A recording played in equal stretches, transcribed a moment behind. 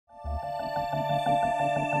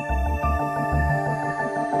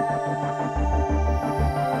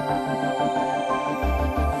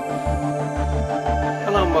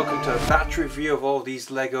batch review of all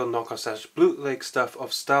these Lego knockoff / bootleg stuff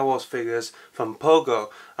of Star Wars figures from Pogo.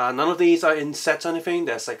 None of these are in sets or anything.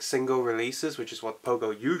 There's like single releases, which is what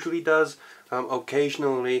Pogo usually does.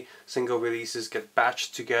 Occasionally single releases get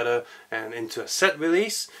batched together and into a set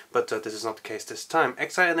release, but this is not the case this time.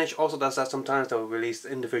 XINH also does that sometimes. They'll release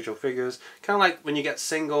individual figures, kind of like when you get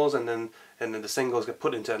singles and then the singles get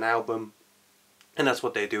put into an album, and that's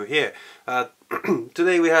what they do here.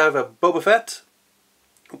 Today we have a Boba Fett,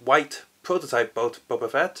 white prototype Boba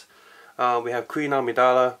Fett. We have Queen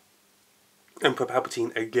Amidala, Emperor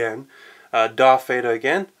Palpatine again, Darth Vader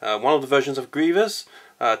again, one of the versions of Grievous,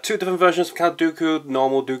 two different versions of Count Dooku,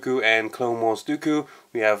 normal Dooku and Clone Wars Dooku.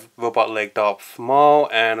 We have Robot Leg Darth Maul,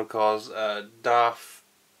 and of course Darth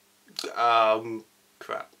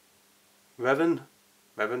Revan?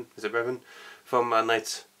 Is it Revan? From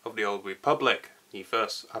Knights of the Old Republic, the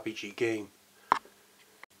first RPG game.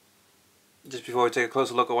 Just before we take a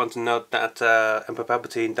closer look, I want to note that Emperor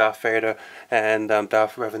Palpatine, Darth Vader, and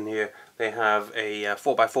Darth Revan here, they have a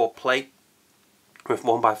 4x4 plate with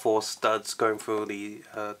 1x4 studs going through the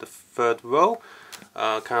third row,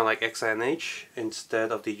 kind of like XINH,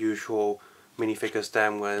 instead of the usual minifigure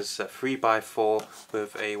stand where it's 3x4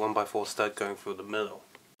 with a 1x4 stud going through the middle.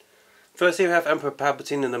 First here we have Emperor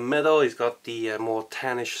Palpatine in the middle. He's got the more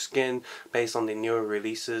tannish skin based on the newer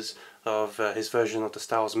releases of his version of the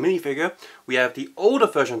Star Wars minifigure. We have the older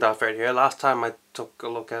version of Darth Vader here. Last time I took a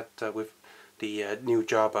look at with the new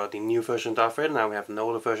Jabba, the new version of Darth Vader. Now we have an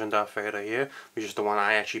older version of Darth Vader here, which is the one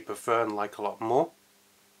I actually prefer and like a lot more.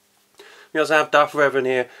 We also have Darth Revan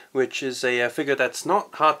here, which is a figure that's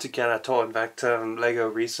not hard to get at all. In fact, Lego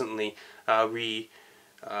recently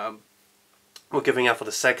we're giving out for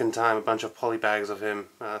the second time a bunch of polybags of him,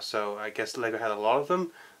 so I guess Lego had a lot of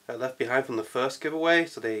them left behind from the first giveaway,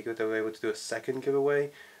 so they were able to do a second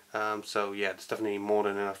giveaway. So yeah, there's definitely more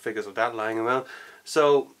than enough figures of that lying around.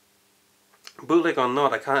 So bootleg or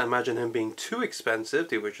not, I can't imagine him being too expensive,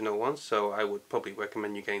 the original one, so I would probably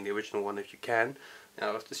recommend you getting the original one if you can.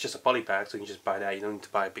 It's just a polypack, so you can just buy that. You don't need to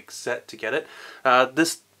buy a big set to get it.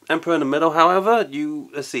 This Emperor in the middle, however,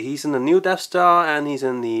 let's see, he's in the new Death Star and he's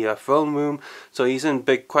in the throne room, so he's in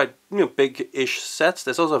quite big-ish sets.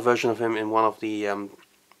 There's also a version of him in one of the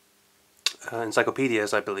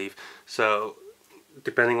encyclopedias, I believe. So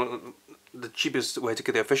depending on the cheapest way to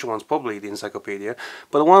get the official one's probably the encyclopedia,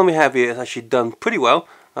 but the one we have here is actually done pretty well.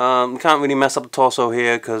 Can't really mess up the torso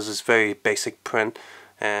here because it's very basic print,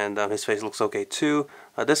 and his face looks okay too.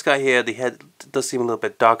 This guy here, the head does seem a little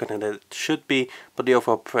bit darker than it should be, but the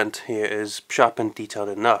overall print here is sharp and detailed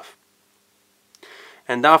enough.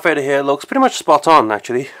 And Darth Vader here looks pretty much spot on,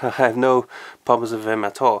 actually. I have no problems with him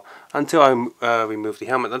at all, until I remove the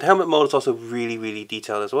helmet. And the helmet mold is also really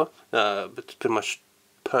detailed as well. It's pretty much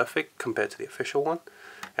perfect compared to the official one.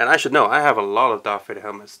 And I should know, I have a lot of Darth Vader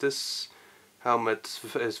helmets. This helmet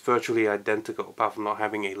is virtually identical, apart from not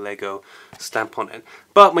having a Lego stamp on it.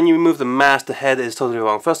 But when you remove the mask, the head is totally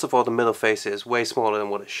wrong. First of all, the middle face is way smaller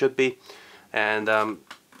than what it should be, and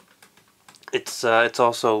it's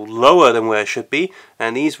also lower than where it should be.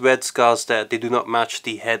 And these red scars they do not match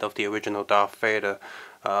the head of the original Darth Vader.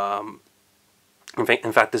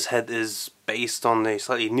 In fact, this head is based on the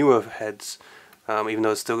slightly newer heads. Even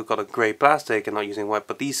though it's still got a grey plastic and not using white,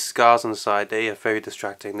 but these scars on the side, they are very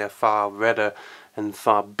distracting. They're far redder and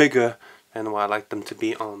far bigger than what I like them to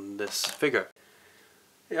be on this figure.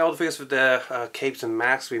 Yeah, all the figures with their capes and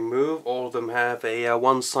masks removed, all of them have a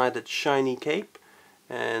one-sided shiny cape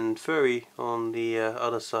and furry on the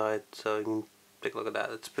other side, so you can take a look at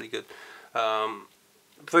that. It's pretty good.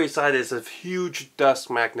 Furry side is a huge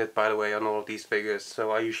dust magnet, by the way, on all of these figures,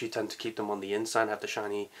 so I usually tend to keep them on the inside, have the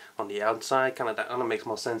shiny on the outside. Kind of that makes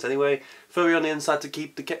more sense anyway. Furry on the inside to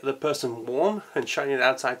keep the person warm, and shiny on the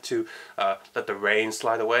outside to let the rain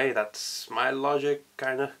slide away. That's my logic,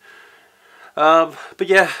 kind of. But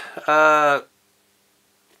yeah, I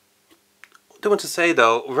do want to say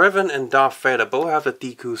though, Revan and Darth Vader both have the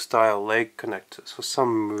Dooku style leg connectors for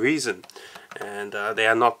some reason. And they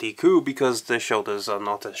are not Dooku because their shoulders are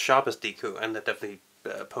not as sharp as Dooku, and they're definitely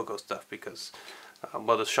Pogo stuff because,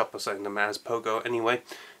 well, the shop was selling them as Pogo anyway.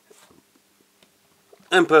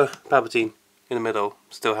 Emperor Palpatine in the middle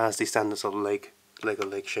still has the standard sort of Lego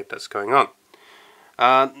leg shape that's going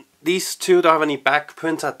on. These two don't have any back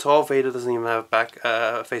print at all. Vader doesn't even have a back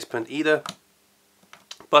face print either.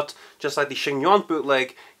 But just like the Xingyuan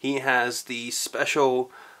bootleg, he has the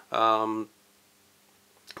special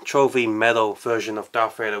trophy medal version of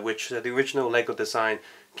Darth Vader, which the original Lego design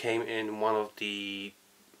came in one of the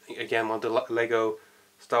Lego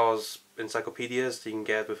Star Wars encyclopedias that you can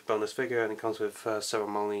get with bonus figure, and it comes with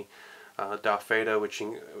ceremony Darth Vader,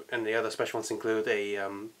 and the other special ones include a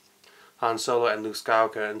Han Solo and Luke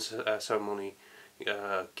Skywalker and ceremony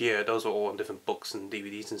gear. Those are all in different books and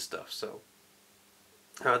DVDs and stuff. So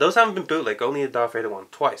those haven't been bootleg, only the Darth Vader one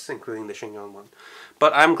twice, including the Shin-Yon one.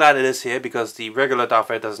 But I'm glad it is here because the regular Darth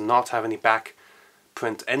Vader does not have any back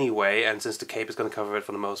print anyway, and since the cape is going to cover it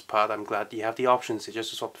for the most part, I'm glad you have the options to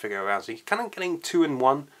just swap the figure around. So you're kind of getting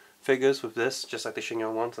 2-in-1 figures with this, just like the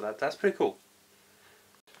Shin-Yon one, so that's pretty cool.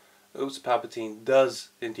 Oops, Palpatine does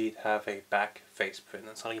indeed have a back face print,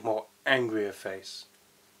 and slightly more angrier face.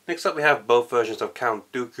 Next up we have both versions of Count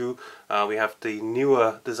Dooku. We have the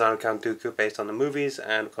newer design of Count Dooku based on the movies,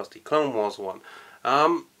 and of course the Clone Wars one.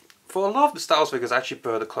 For a lot of the Star Wars figures, I actually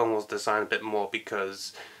prefer the Clone Wars design a bit more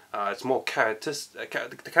because it's more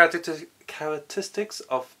the characteristics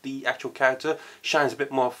of the actual character shines a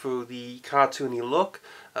bit more through the cartoony look,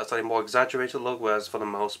 slightly more exaggerated look, whereas for the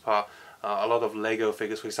most part, a lot of Lego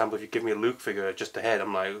figures, for example, if you give me a Luke figure, just the head,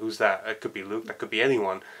 I'm like, who's that? It could be Luke, that could be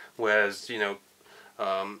anyone. Whereas, you know,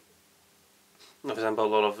 for example, a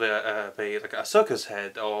lot of like a circus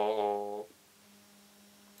head or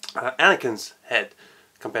Anakin's head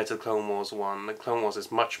compared to the Clone Wars one. The Clone Wars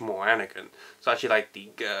is much more Anakin. So I actually like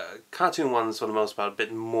the cartoon ones for the most part a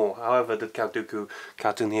bit more. However, the Count Dooku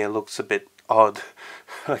cartoon here looks a bit odd,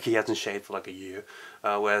 like he hasn't shaved for like a year.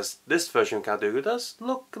 Whereas this version of Count Dooku does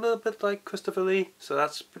look a little bit like Christopher Lee, so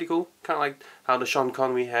that's pretty cool. Kind of like how the Sean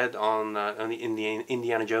Connery head on the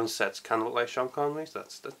Indiana Jones sets kind of look like Sean Connery, so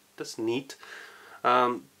that's neat.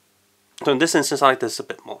 So in this instance, I like this a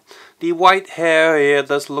bit more. The white hair here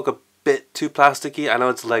does look a bit too plasticky. I know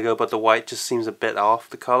it's Lego, but the white just seems a bit off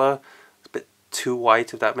the color. It's a bit too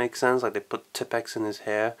white, if that makes sense. Like they put Tipex in his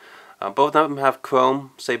hair. Both of them have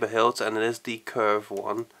chrome saber hilts, and it is the curve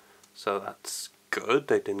one, so that's good.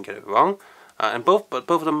 They didn't get it wrong. And both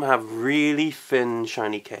of them have really thin,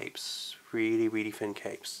 shiny capes. Really thin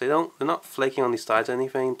capes. They're not flaking on the sides or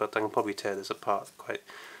anything, but I can probably tear this apart quite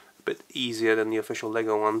a bit easier than the official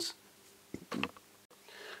Lego ones.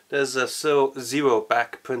 There's a zero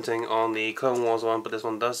back printing on the Clone Wars one, but this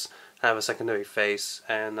one does have a secondary face,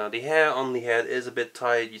 and the hair on the head is a bit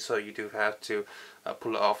tight, so you do have to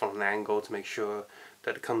pull it off on an angle to make sure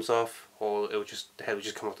that it comes off, or the head will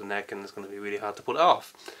just come off the neck, and it's going to be really hard to pull it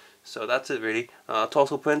off. So that's it really.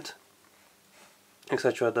 Torso print,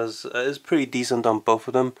 etc. is pretty decent on both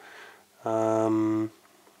of them. I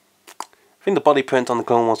think the body print on the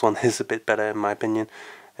Clone Wars one is a bit better in my opinion,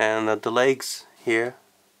 and the legs here,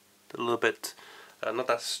 a little bit not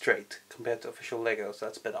that straight compared to official Lego, so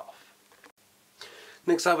that's a bit off.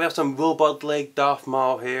 Next up we have some robot leg Darth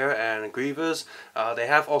Maul here and Grievous. They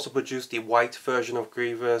have also produced the white version of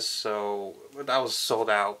Grievous, so that was sold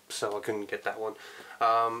out, so I couldn't get that one.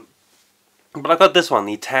 But I got this one,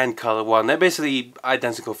 the tan color one. They're basically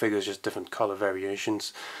identical figures, just different color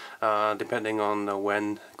variations, depending on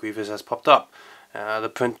when Grievous has popped up. The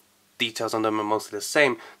print details on them are mostly the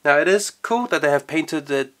same. Now it is cool that they have painted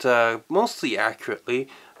it mostly accurately.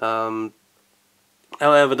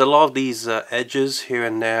 However, a lot of these edges here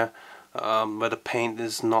and there where the paint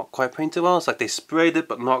is not quite painted well, it's like they sprayed it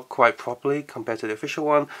but not quite properly compared to the official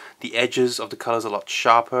one. The edges of the colors are a lot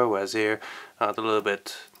sharper, whereas here a little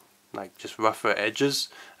bit like just rougher edges.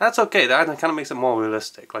 That's okay, that kind of makes it more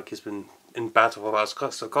realistic, like he's been in battle for a while.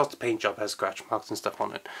 So of course the paint job has scratch marks and stuff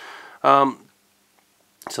on it.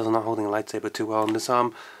 So they're not holding a lightsaber too well on this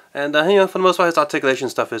arm. And you know, for the most part his articulation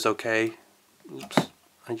stuff is okay. Oops,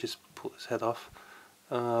 I just pulled his head off.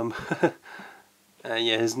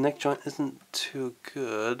 Yeah, his neck joint isn't too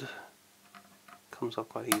good. Comes off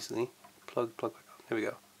quite easily. Plug back on. There we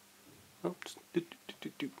go. Oops.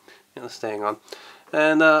 Yeah, it's staying on.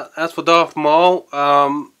 And as for Darth Maul,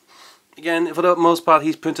 again, for the most part,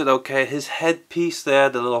 he's printed okay. His headpiece there,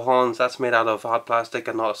 the little horns, that's made out of hard plastic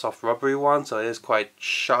and not a soft rubbery one, so it is quite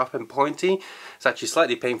sharp and pointy. It's actually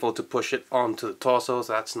slightly painful to push it onto the torso,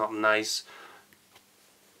 so that's not nice.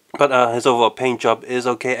 But his overall paint job is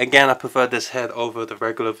okay. Again, I prefer this head over the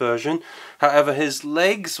regular version. However, his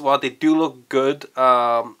legs, while they do look good,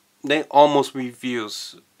 they almost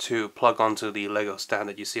refuse to plug onto the Lego stand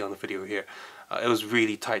that you see on the video here. It was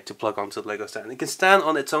really tight to plug onto the Lego stand. It can stand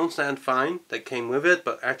on its own stand fine, that came with it,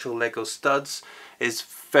 but actual Lego studs is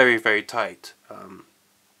very tight.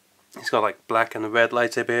 He's got like black and red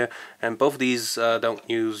lightsaber here, and both of these don't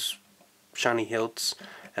use shiny hilts.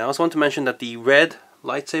 And I also want to mention that the red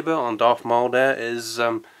lightsaber on Darth Maul there is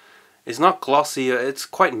not glossy, it's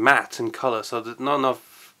quite matte in color, so it's not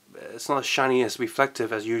as shiny as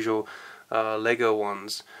reflective as usual Lego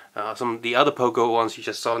ones. Some of the other Pogo ones you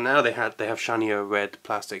just saw now, they have shinier red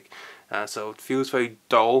plastic, so it feels very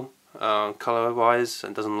dull color wise,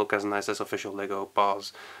 and doesn't look as nice as official Lego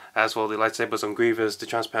bars. As for the lightsabers on Grievous, the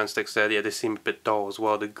transparent sticks there, yeah, they seem a bit dull as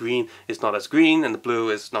well. The green is not as green and the blue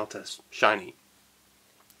is not as shiny.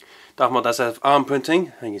 Darth Maul does have arm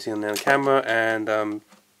printing, and you can see on the camera, and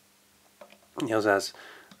he also has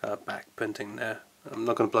back printing there. I'm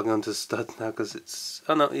not going to plug it onto the stud now because it's...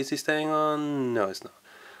 Oh no, is he staying on? No, it's not.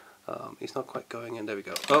 He's not quite going in. There we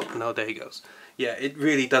go. Oh, no, there he goes. Yeah, it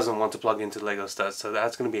really doesn't want to plug into Lego studs, so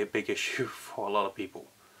that's going to be a big issue for a lot of people.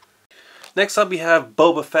 Next up we have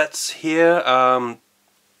Boba Fett's here.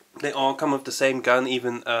 They all come with the same gun.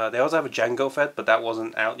 Even they also have a Jango Fett, but that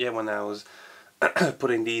wasn't out yet when I was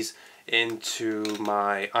putting these into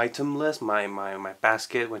my item list, my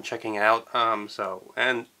basket when checking out.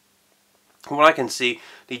 And from what I can see,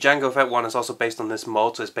 the Jango Fett one is also based on this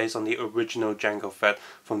mold, so it's based on the original Jango Fett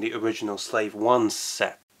from the original Slave 1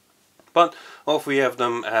 set. But all three of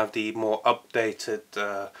them have the more updated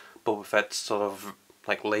Boba Fett sort of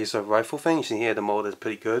like laser rifle thing. You see here the mold is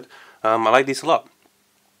pretty good. I like these a lot.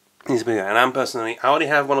 These are pretty good. And I already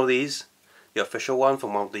have one of these, the official one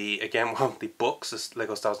from one of the books, this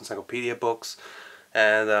Lego Star Wars Encyclopedia books.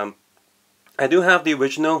 And I do have the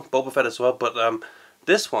original Boba Fett as well, but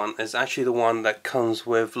this one is actually the one that comes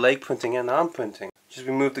with leg printing and arm printing. Just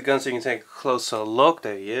remove the gun so you can take a closer look.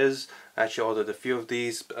 There he is. I actually ordered a few of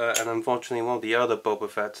these, and unfortunately one of the other Boba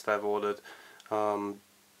Fetts that I've ordered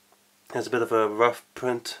has a bit of a rough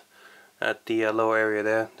print at the lower area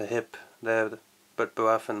there, the hip there, a bit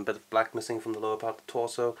rough and a bit of black missing from the lower part of the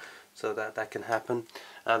torso, so that can happen.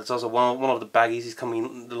 There's also one of the baggies, he's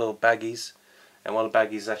coming, the little baggies, and one of the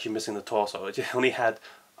baggies is actually missing the torso. It only had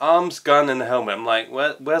arms, gun, and the helmet. I'm like,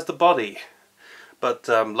 where's the body? But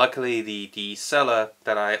luckily the seller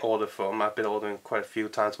that I ordered from, I've been ordering quite a few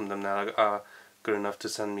times from them now, are good enough to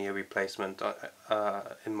send me a replacement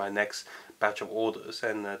in my next batch of orders,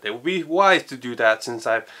 and they will be wise to do that since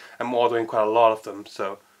I'm ordering quite a lot of them,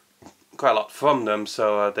 so quite a lot from them,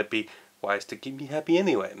 so they'd be wise to keep me happy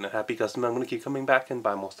anyway. And a happy customer, I'm going to keep coming back and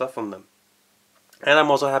buy more stuff from them. And I'm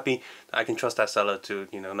also happy that I can trust that seller to,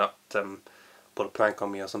 you know, not put a prank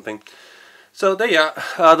on me or something. So there you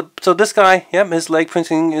are. So this guy, yeah, his leg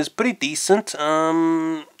printing is pretty decent,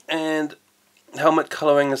 and helmet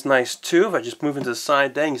coloring is nice too. If I just move into the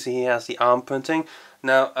side there, you can see he has the arm printing.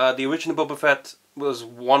 Now, the original Boba Fett was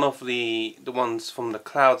one of the ones from the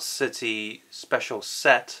Cloud City special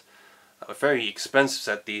set, a very expensive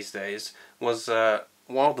set these days, was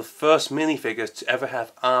one of the first minifigures to ever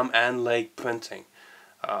have arm and leg printing.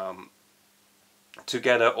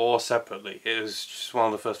 Together or separately. It was just one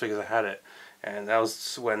of the first figures that had it, and that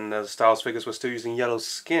was when the Star Wars figures were still using yellow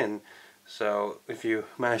skin. So if you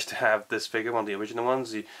manage to have this figure, one of the original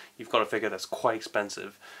ones, you've got a figure that's quite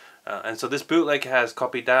expensive. And so this bootleg has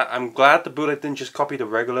copied that. I'm glad the bootleg didn't just copy the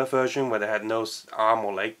regular version where they had no arm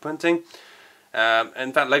or leg printing.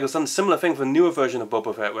 In fact, Lego's done a similar thing for the newer version of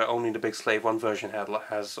Boba Fett, where only the Big Slave 1 version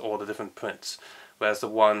has all the different prints. Whereas the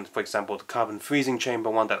one, for example, the carbon freezing chamber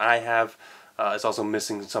one that I have, is also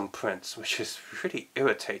missing some prints, which is really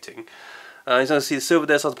irritating. As you can see, the silver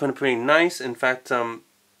there is also printed pretty nice. In fact,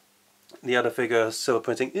 the other figure silver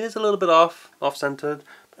printing is a little bit off-centered,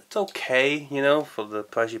 but it's okay, you know, for the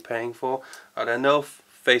price you're paying for. There are no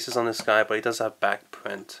faces on this guy, but he does have back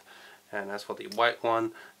print. And as for the white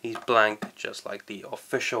one, he's blank, just like the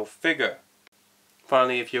official figure.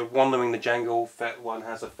 Finally, if you're wondering, the Jango Fett one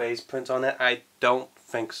has a face print on it. I don't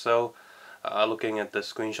think so. Looking at the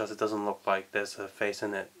screenshots, it doesn't look like there's a face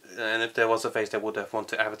in it. And if there was a face, they would have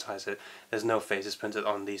wanted to advertise it. There's no faces printed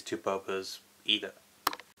on these two Bobas either.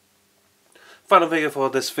 Final figure for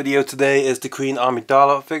this video today is the Queen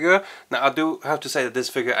Amidala figure. Now, I do have to say that this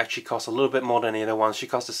figure actually costs a little bit more than the other ones. She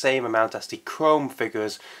costs the same amount as the Chrome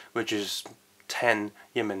figures, which is 10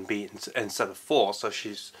 Yemen instead of 4. So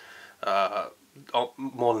she's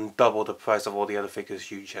more than double the price of all the other figures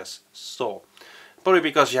you just saw. Probably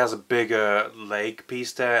because she has a bigger leg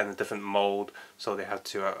piece there and a different mold, so they had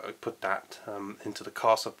to put that into the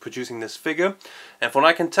cost of producing this figure. And from what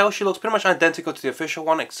I can tell, she looks pretty much identical to the official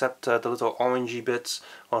one, except the little orangey bits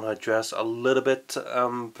on her dress a little bit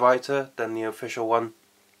brighter than the official one.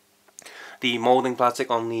 The molding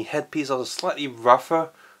plastic on the headpiece is also slightly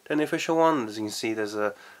rougher than the official one. As you can see, there's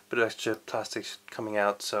a bit of extra plastic coming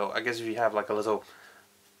out, so I guess if you have like a little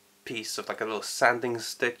piece of like a little sanding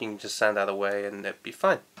stick, you can just sand that away and it'd be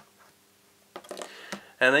fine.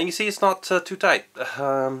 And then you see it's not too tight.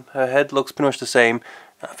 Her head looks pretty much the same.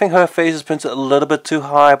 I think her face is printed a little bit too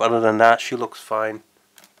high, but other than that, she looks fine.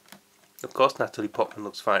 Of course, Natalie Portman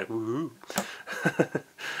looks fine. Woohoo!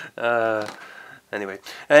 Anyway,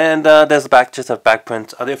 and there's the back, just a back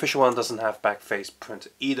print. The official one doesn't have back face print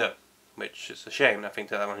either, which is a shame. I think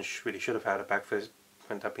that one really should have had a back face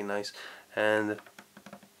print. That'd be nice. And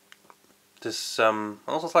this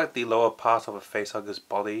also like the lower part of a facehugger's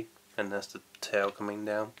body, and there's the tail coming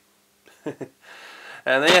down.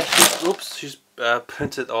 And then yeah, she's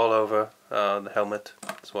printed all over the helmet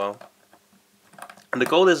as well. And the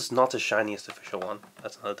gold is not as shiny as the official one.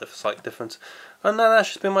 That's another slight difference. And that's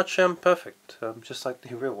just pretty much perfect, just like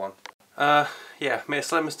the real one. Yeah, made a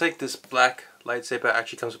slight mistake. This black lightsaber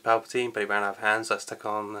actually comes with Palpatine, but he ran out of hands. So I stuck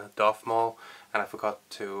on Darth Maul, and I forgot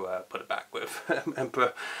to put it back with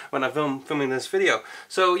Emperor when I'm filming this video.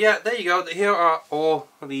 So yeah, there you go. Here are all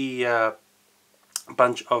the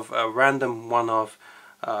bunch of random one-off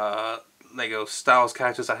Lego Star Wars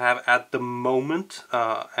characters I have at the moment,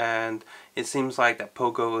 and it seems like that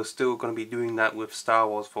Pogo is still going to be doing that with Star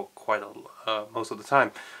Wars for quite most of the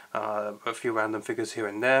time. A few random figures here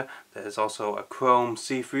and there. There's also a chrome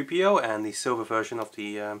C-3PO and the silver version of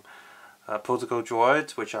the Protocol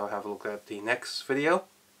droid, which I'll have a look at the next video.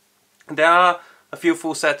 There are a few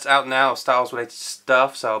full sets out now of Star Wars related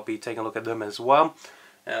stuff, so I'll be taking a look at them as well.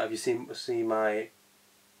 If you see my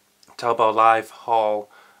Taobao Live haul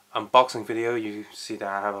unboxing video, you see that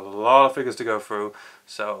I have a lot of figures to go through.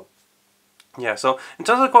 So yeah, so in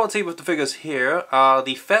terms of the quality with the figures here,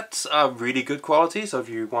 the Fetts are really good quality. So if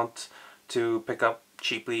you want to pick up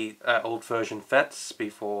cheaply old version Fetts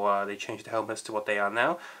before they change the helmets to what they are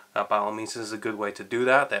now, by all means this is a good way to do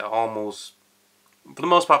that. They're almost, for the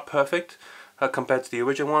most part, perfect compared to the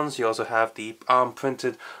original ones. You also have the arm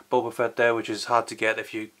printed Boba Fett there, which is hard to get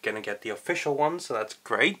if you're gonna get the official one, so that's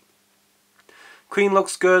great. Queen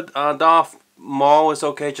looks good. Darth Maul is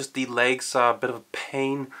okay, just the legs are a bit of a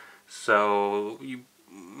pain, so you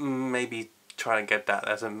maybe try and get that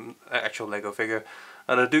as an actual Lego figure.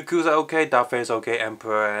 The Dooku's are okay, Darth Vader's okay,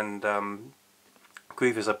 Emperor and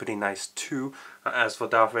Grievous are pretty nice too. As for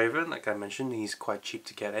Darth Vader, like I mentioned, he's quite cheap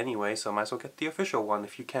to get anyway, so might as well get the official one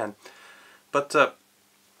if you can. But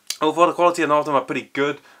overall the quality of all of them are pretty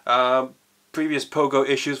good. Previous Pogo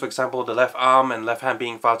issues, for example, the left arm and left hand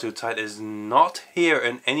being far too tight, is not here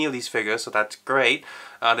in any of these figures, so that's great.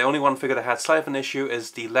 The only one figure that had slight of an issue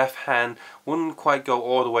is the left hand wouldn't quite go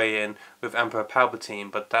all the way in with Emperor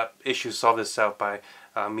Palpatine, but that issue solved itself by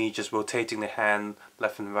me just rotating the hand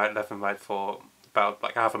left and right for about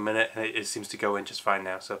like half a minute, and it seems to go in just fine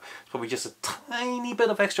now. So it's probably just a tiny bit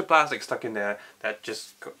of extra plastic stuck in there that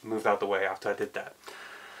just moved out the way after I did that.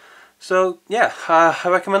 So yeah, I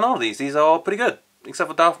recommend all of these. These are all pretty good, except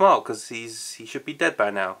for Darth Maul, because he should be dead by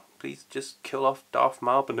now. Please just kill off Darth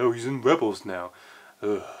Maul, but no, he's in Rebels now.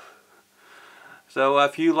 Ugh. So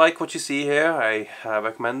if you like what you see here, I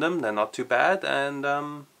recommend them. They're not too bad, and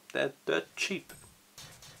they're cheap.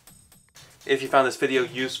 If you found this video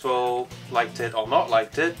useful, liked it or not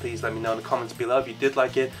liked it, please let me know in the comments below. If you did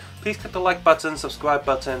like it, please click the like button, subscribe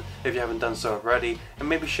button if you haven't done so already, and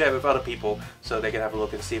maybe share it with other people so they can have a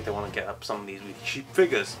look and see if they want to get up some of these really cheap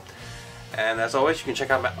figures. And as always, you can check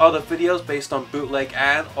out my other videos based on bootleg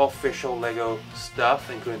and official Lego stuff,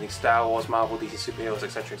 including Star Wars, Marvel, DC superheroes,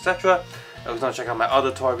 etc, etc. Also check out my other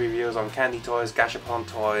toy reviews on candy toys, Gashapon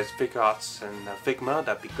toys, Figure Arts, and Figma.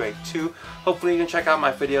 That'd be great too. Hopefully you can check out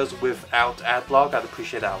my videos without adblock. I'd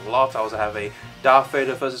appreciate that a lot. I also have a Darth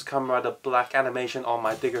Vader vs. Kamen Rider Black animation on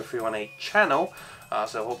my Digger 318 channel,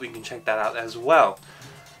 so I hope you can check that out as well.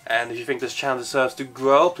 And if you think this channel deserves to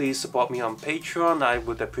grow, please support me on Patreon. I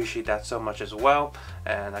would appreciate that so much as well.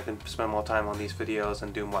 And I can spend more time on these videos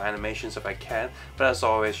and do more animations if I can. But as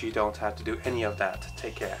always, you don't have to do any of that.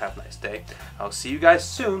 Take care, have a nice day. I'll see you guys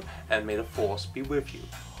soon, and may the Force be with you.